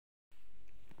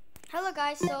Hello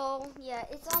guys, so yeah,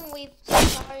 it's on wave 2.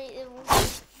 Sorry, it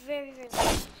was very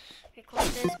late record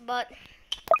this, but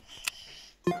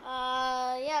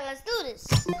yeah, let's do this.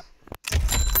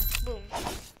 Boom.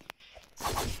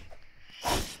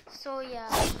 So yeah,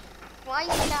 fly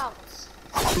scouts.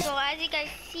 So as you guys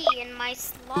see in my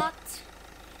slot,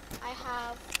 I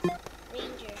have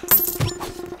ranger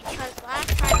because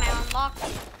last time I unlocked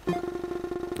it.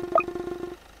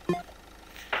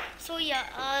 So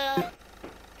yeah,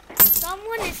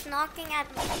 someone is knocking at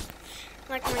me.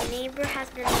 Like my neighbor has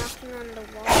been knocking on the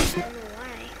wall. I don't know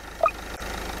why.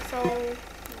 So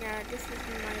yeah, this is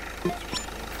my place right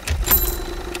here.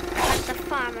 At the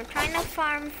farm. I'm trying to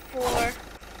farm for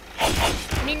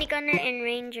minigunner and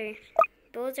ranger.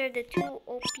 Those are the two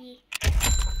OP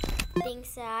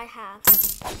things that I have.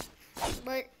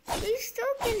 But we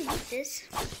still can do this.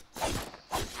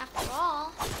 After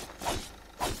all,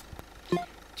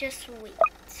 just wait.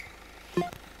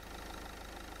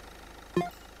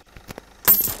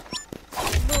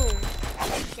 Boom.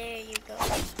 There you go.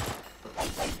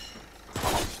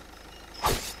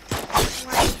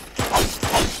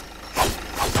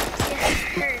 It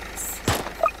hurts.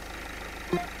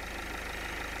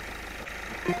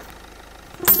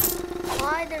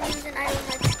 Why the reason I don't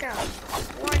like scout?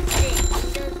 One thing, he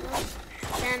does no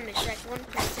damage, like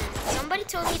 1%. Somebody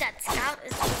told me that scout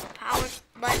is overpowered,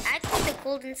 but I think the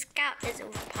golden scout is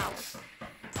overpowered.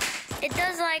 It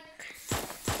does like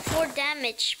 4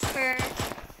 damage per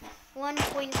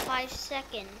 1.5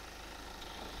 second.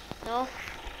 No?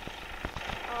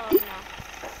 Oh no.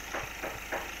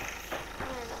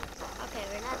 Okay,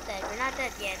 we're not dead. We're not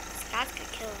dead yet. Scouts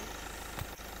could kill him.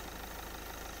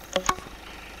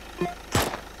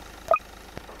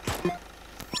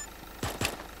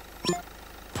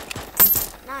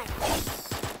 Nice.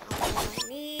 All I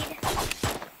need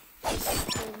is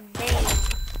to bang.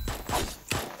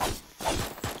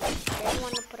 I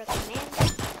want to put a command.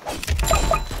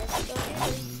 Let's go do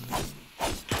this.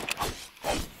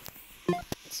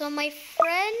 So my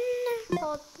friend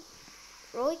called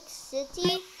Roik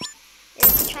City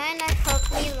is trying to help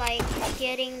me like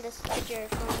getting the sledger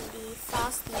from the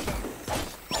sauce event.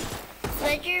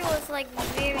 Sledger was like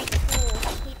very cool.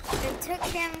 It took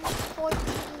him 14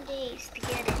 days to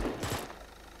get it.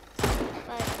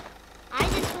 But I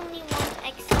just only want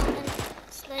excellent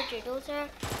sledger. Those are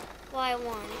what I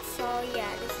want. So yeah,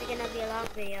 this is gonna be a long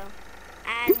video.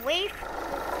 And wait,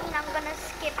 I'm gonna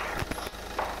skip.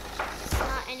 It's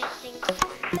not anything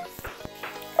fun.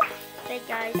 Okay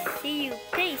guys, see you.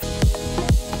 Peace.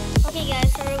 Okay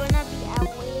guys, so we're gonna be at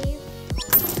wave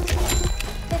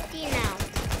 50 now.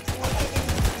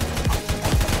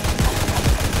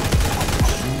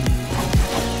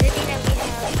 Good thing that we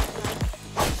have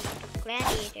like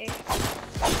gladiator.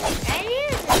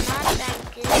 Gladiator is not that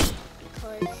good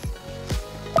because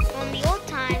from the old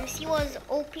times he was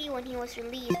OP when he was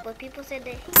released, but people said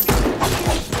that he was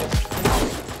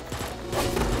OP.